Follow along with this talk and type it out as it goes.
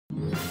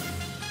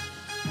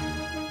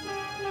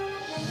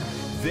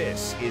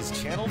This is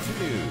Channel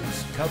 2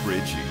 News,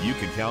 coverage you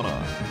can count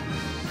on.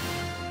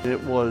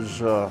 It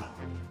was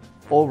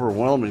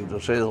overwhelming, to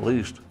say the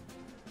least.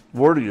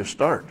 Where do you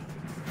start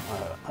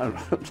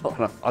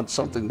on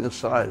something this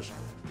size?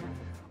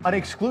 An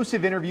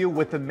exclusive interview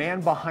with the man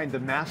behind the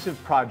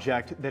massive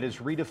project that has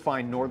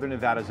redefined Northern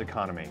Nevada's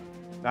economy.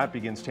 That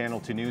begins Channel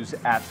 2 News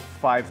at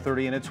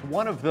 5:30, and it's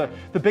one of the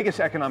biggest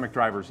economic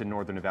drivers in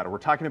Northern Nevada. We're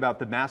talking about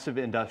the massive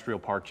industrial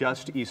park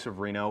just east of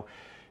Reno.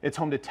 It's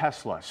home to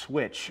Tesla,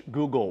 Switch,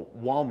 Google,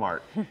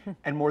 Walmart,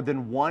 and more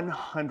than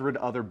 100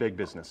 other big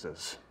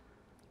businesses.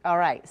 All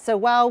right, so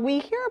while we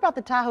hear about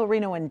the Tahoe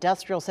Reno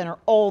Industrial Center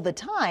all the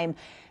time,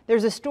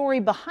 there's a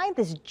story behind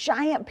this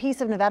giant piece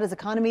of Nevada's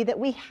economy that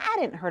we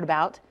hadn't heard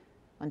about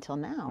until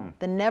now.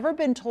 The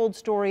never-been-told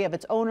story of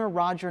its owner,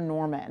 Roger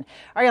Norman.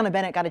 Ariana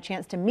Bennett got a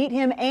chance to meet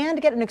him and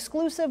get an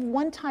exclusive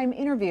one-time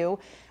interview.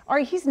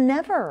 Ari, he's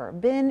never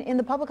been in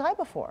the public eye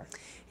before.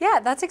 Yeah,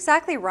 that's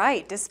exactly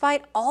right.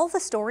 Despite all the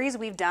stories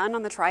we've done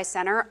on the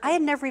Tri-Center, I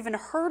had never even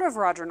heard of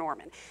Roger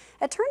Norman.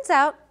 It turns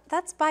out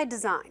that's by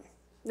design.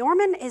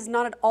 Norman is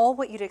not at all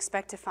what you'd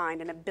expect to find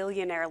in a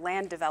billionaire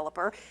land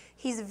developer.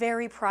 He's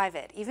very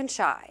private, even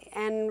shy,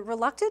 and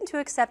reluctant to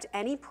accept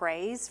any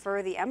praise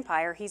for the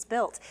empire he's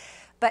built.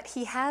 But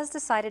he has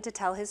decided to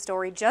tell his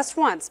story just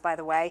once, by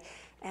the way,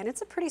 and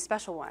it's a pretty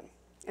special one.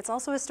 It's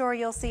also a story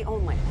you'll see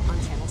only on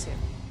Channel 2.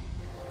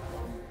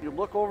 You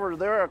look over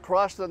there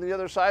across on the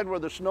other side where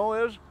the snow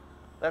is,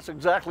 that's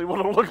exactly what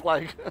it'll look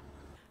like.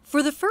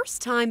 For the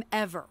first time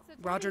ever,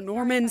 Roger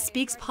Norman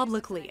speaks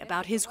publicly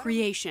about his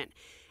creation.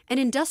 An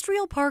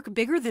industrial park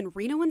bigger than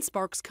Reno and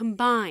Sparks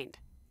combined,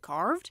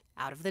 carved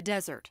out of the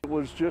desert. It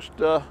was just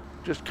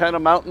kind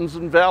of mountains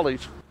and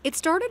valleys. It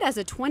started as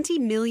a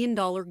 $20 million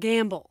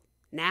gamble.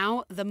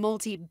 Now, the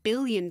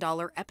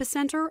multi-billion-dollar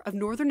epicenter of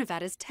Northern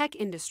Nevada's tech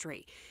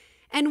industry.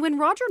 And when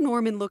Roger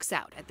Norman looks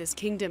out at this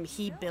kingdom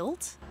he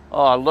built...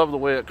 Oh, I love the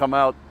way it come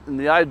out. And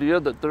the idea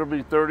that there'll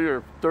be 30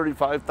 or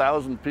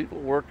 35,000 people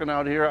working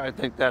out here, I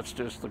think that's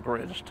just the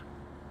greatest.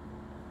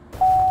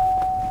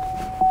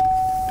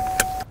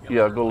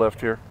 Yeah, go left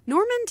here.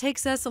 Norman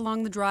takes us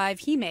along the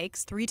drive he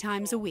makes 3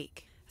 times a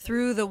week,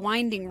 through the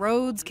winding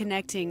roads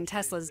connecting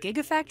Tesla's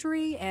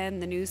Gigafactory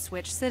and the new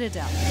Switch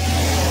Citadel.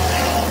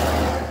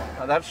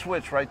 Now that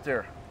Switch right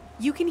there.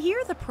 You can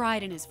hear the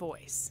pride in his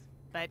voice,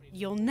 but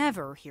you'll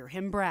never hear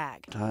him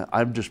brag.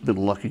 I've just been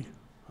lucky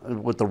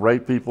with the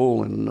right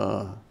people, and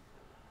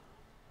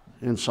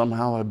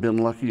somehow I've been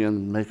lucky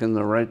in making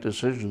the right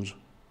decisions.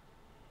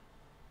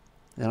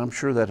 And I'm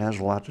sure that has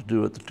a lot to do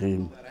with the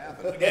team.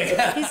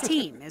 His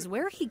team is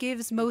where he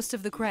gives most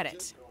of the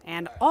credit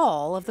and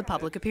all of the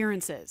public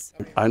appearances.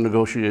 I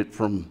negotiate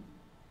from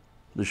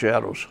the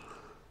shadows.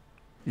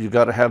 You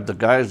got to have the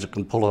guys that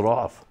can pull it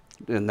off,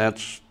 and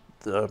that's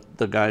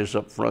the guys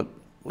up front: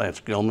 Lance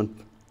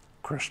Gilman,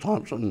 Chris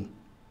Thompson,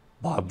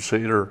 Bob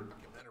Sater.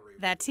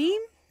 That team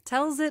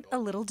tells it a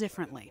little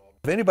differently.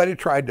 If anybody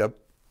tried to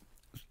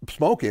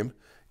smoke him,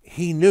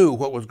 he knew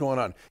what was going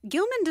on.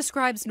 Gilman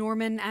describes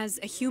Norman as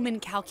a human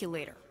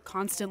calculator,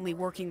 constantly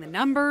working the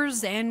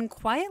numbers and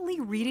quietly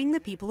reading the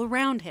people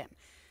around him.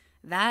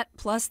 That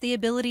plus the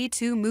ability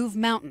to move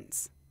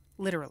mountains,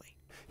 literally.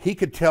 He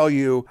could tell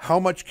you how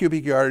much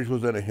cubic yardage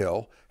was in a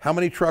hill, how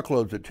many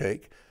truckloads it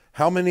take,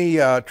 how many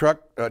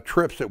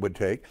trips it would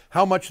take,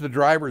 how much the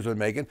drivers are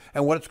making,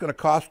 and what it's going to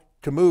cost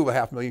to move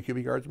 500,000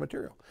 cubic yards of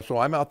material. So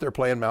I'm out there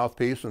playing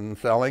mouthpiece and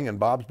selling, and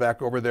Bob's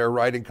back over there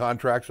writing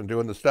contracts and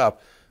doing the stuff.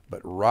 But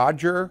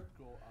Roger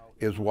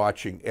is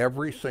watching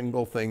every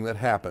single thing that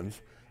happens,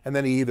 and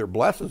then he either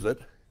blesses it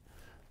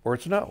or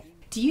it's no.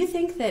 Do you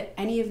think that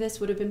any of this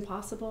would have been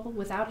possible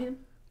without him?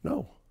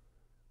 No.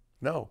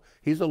 No.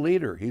 He's a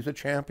leader. He's a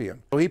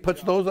champion. So he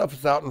puts those of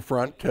us out in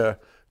front to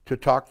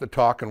talk the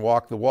talk and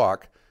walk the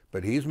walk,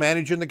 but he's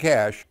managing the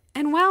cash.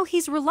 And while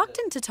he's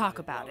reluctant to talk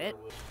about it,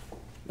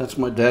 That's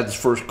my dad's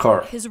first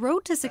car. his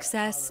road to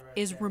success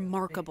is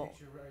remarkable.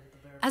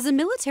 As a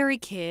military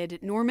kid,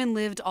 Norman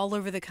lived all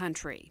over the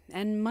country,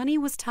 and money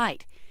was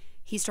tight.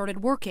 He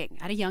started working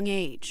at a young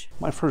age.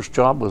 My first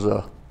job was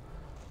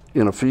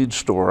in a feed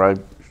store.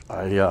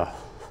 I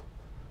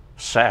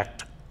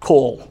sacked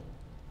coal,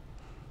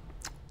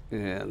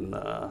 and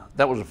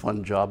that was a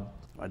fun job.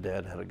 My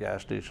dad had a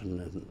gas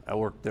station, and I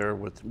worked there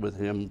with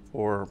him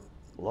for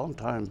a long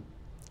time.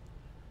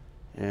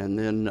 And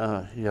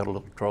then he had a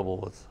little trouble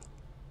with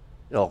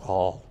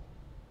alcohol.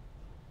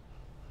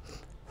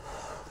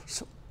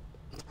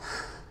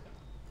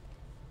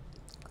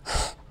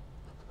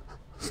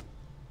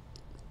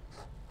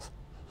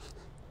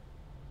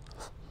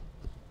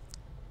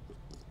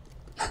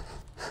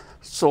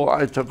 So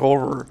I took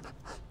over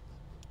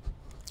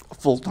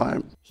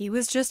full-time. He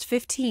was just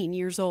 15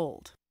 years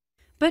old.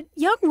 But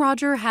young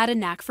Roger had a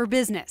knack for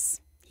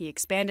business. He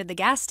expanded the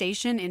gas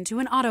station into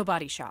an auto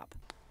body shop.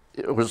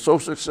 It was so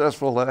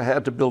successful that I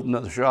had to build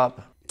another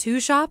shop. 2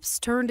 shops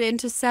turned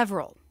into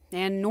several,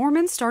 and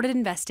Norman started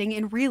investing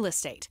in real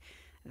estate.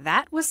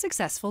 That was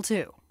successful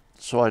too.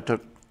 So I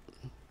took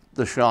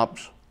the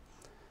shops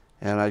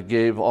And I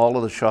gave all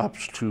of the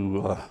shops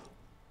to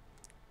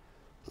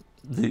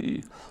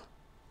the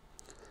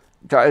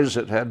guys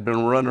that had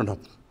been running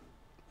them.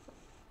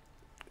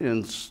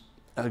 And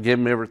I gave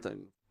them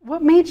everything.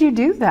 What made you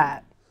do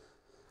that?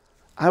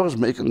 I was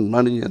making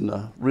money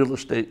in real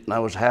estate, and I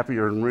was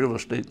happier in real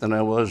estate than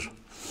I was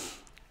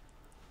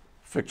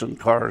fixing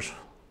cars.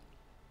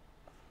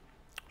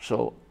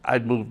 So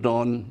I'd moved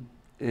on,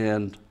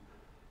 and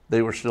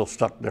they were still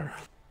stuck there.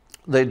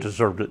 They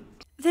deserved it.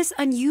 This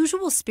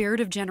unusual spirit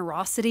of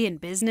generosity in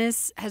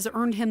business has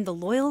earned him the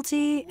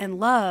loyalty and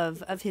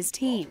love of his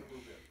team.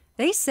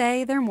 They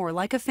say they're more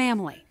like a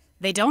family.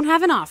 They don't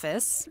have an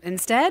office.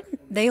 Instead,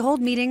 they hold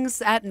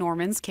meetings at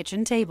Norman's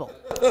kitchen table.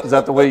 Is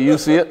that the way you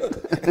see it?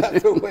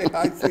 That's the way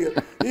I see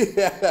it.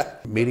 Yeah.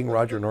 Meeting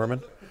Roger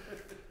Norman,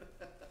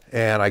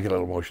 and I get a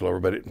little emotional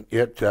over it,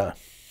 but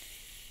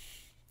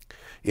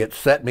it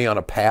set me on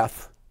a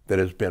path that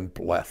has been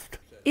blessed.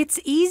 It's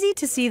easy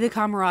to see the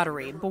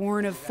camaraderie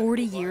born of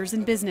 40 years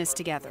in business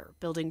together,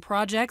 building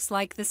projects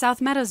like the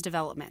South Meadows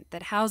development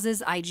that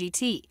houses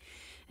IGT.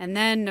 And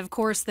then, of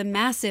course, the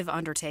massive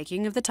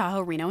undertaking of the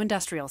Tahoe Reno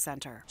Industrial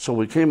Center. So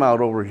we came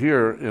out over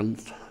here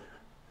and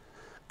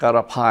got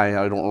up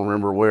high, I don't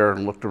remember where,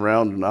 and looked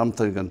around, and I'm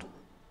thinking,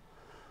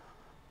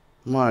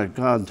 my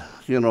God,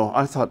 you know,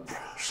 I thought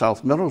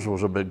South Meadows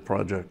was a big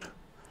project.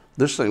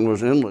 This thing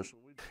was endless.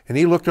 And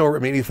he looked over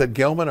at me and he said,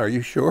 Gelman, are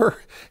you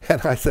sure?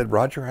 And I said,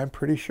 Roger, I'm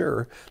pretty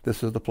sure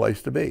this is the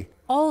place to be.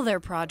 All their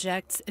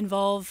projects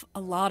involve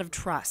a lot of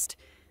trust.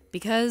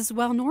 Because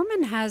while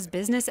Norman has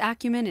business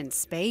acumen in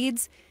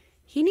spades,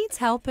 he needs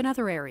help in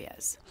other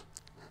areas.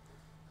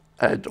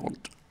 I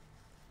don't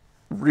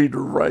read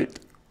or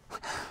write.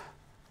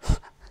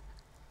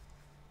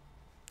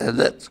 And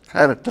that's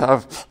kind of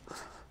tough.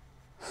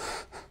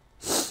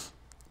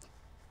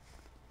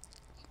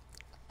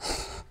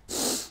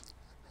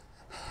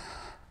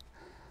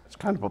 It's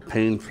kind of a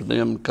pain for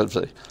them because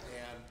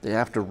they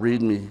have to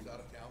read me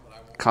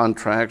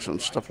contracts and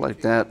stuff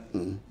like that.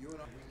 And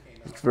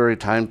it's very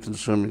time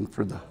consuming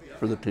for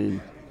the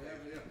team.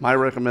 My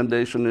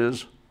recommendation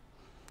is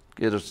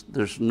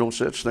there's no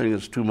such thing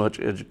as too much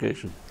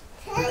education.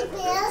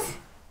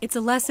 It's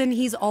a lesson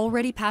he's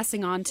already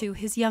passing on to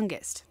his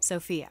youngest,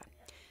 Sophia.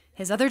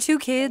 His other two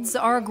kids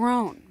are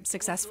grown,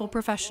 successful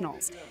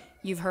professionals.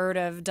 You've heard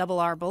of Double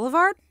R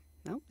Boulevard?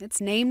 No,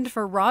 it's named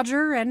for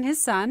Roger and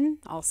his son,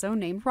 also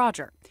named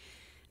Roger.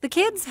 The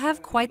kids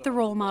have quite the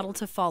role model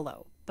to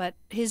follow, but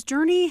his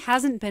journey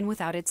hasn't been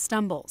without its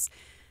stumbles.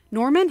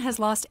 Norman has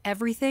lost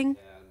everything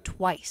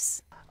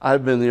twice.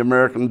 I've been the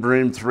American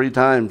dream 3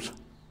 times.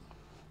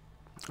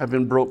 I've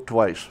been broke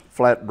twice,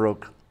 flat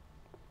broke.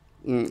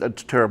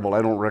 It's terrible,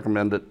 I don't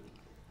recommend it.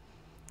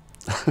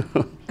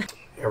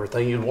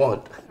 Everything you'd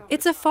want.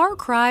 It's a far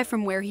cry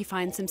from where he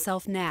finds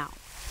himself now,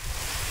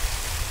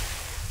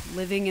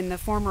 living in the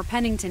former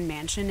Pennington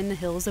mansion in the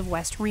hills of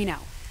West Reno,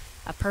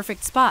 a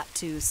perfect spot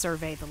to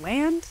survey the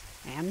land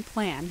and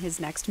plan his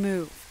next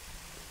move.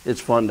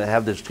 It's fun to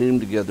have this team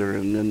together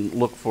and then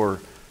look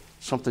for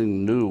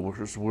something new,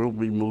 because we'll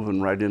be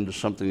moving right into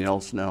something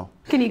else now.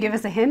 Can you give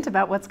us a hint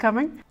about what's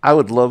coming? I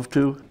would love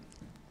to,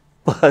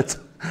 but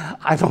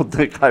I don't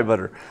think I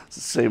better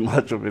say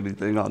much of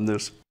anything on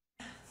this.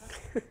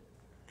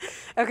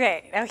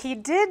 Okay, now he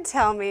did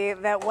tell me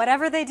that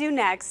whatever they do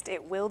next,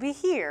 it will be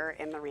here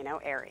in the Reno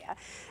area.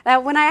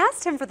 Now, when I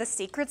asked him for the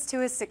secrets to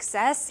his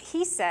success,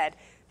 he said,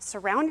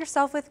 surround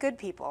yourself with good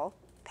people,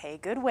 pay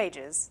good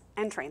wages,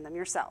 and train them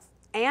yourself.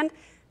 And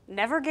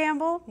never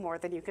gamble more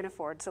than you can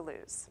afford to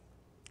lose.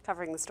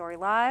 Covering the story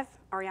live,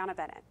 Ariana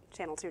Bennett,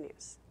 Channel 2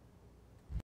 News.